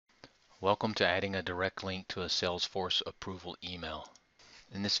Welcome to adding a direct link to a Salesforce approval email.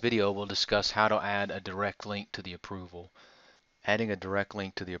 In this video, we'll discuss how to add a direct link to the approval. Adding a direct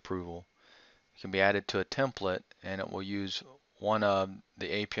link to the approval can be added to a template, and it will use one of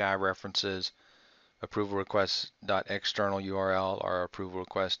the API references, approval request.external URL or approval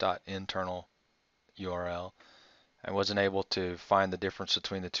request.internal URL. I wasn't able to find the difference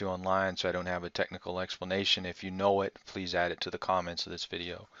between the two online, so I don't have a technical explanation. If you know it, please add it to the comments of this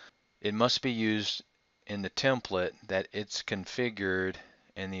video. It must be used in the template that it's configured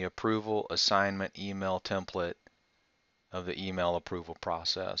in the approval assignment email template of the email approval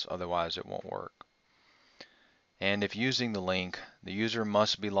process. Otherwise, it won't work. And if using the link, the user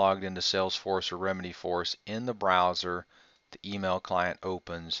must be logged into Salesforce or Remedyforce in the browser the email client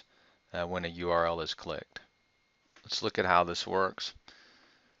opens when a URL is clicked. Let's look at how this works.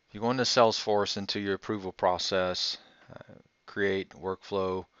 You go into Salesforce into your approval process, create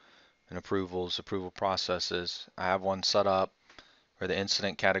workflow and approval processes. I have one set up where the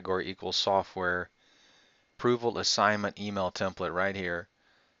incident category equals software. Approval assignment email template right here.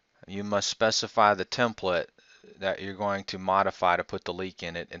 You must specify the template that you're going to modify to put the link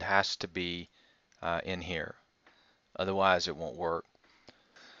in it. It has to be in here. Otherwise, it won't work.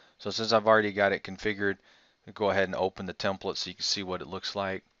 So since I've already got it configured, go ahead and open the template so you can see what it looks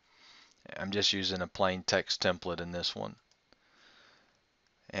like. I'm just using a plain text template in this one.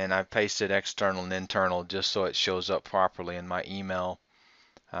 And I've pasted external and internal just so it shows up properly in my email.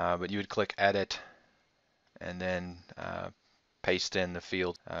 But you would click edit and then paste in the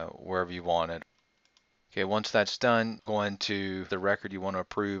field wherever you want it. Okay, once that's done, go into the record you want to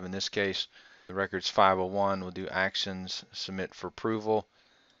approve. In this case, the record's 501. We'll do actions, submit for approval.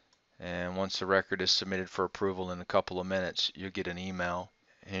 And once the record is submitted for approval in a couple of minutes, you'll get an email.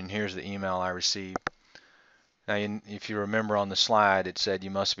 And here's the email I received. Now, if you remember on the slide, it said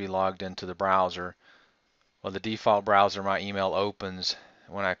you must be logged into the browser. Well, the default browser my email opens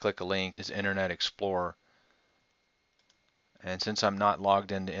when I click a link is Internet Explorer. And since I'm not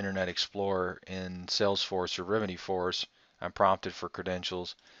logged into Internet Explorer in Salesforce or Remedyforce, I'm prompted for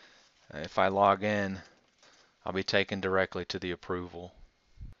credentials. If I log in, I'll be taken directly to the approval.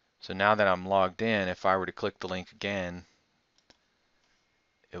 So now that I'm logged in, if I were to click the link again,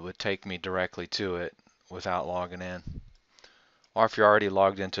 it would take me directly to it without logging in. Or if you're already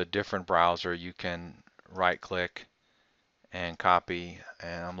logged into a different browser, you can right click and copy.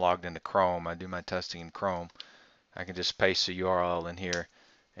 And I'm logged into Chrome. I do my testing in Chrome. I can just paste the URL in here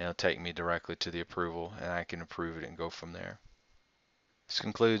and it'll take me directly to the approval, and I can approve it and go from there. This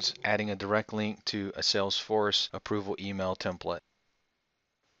concludes adding a direct link to a Salesforce approval email template.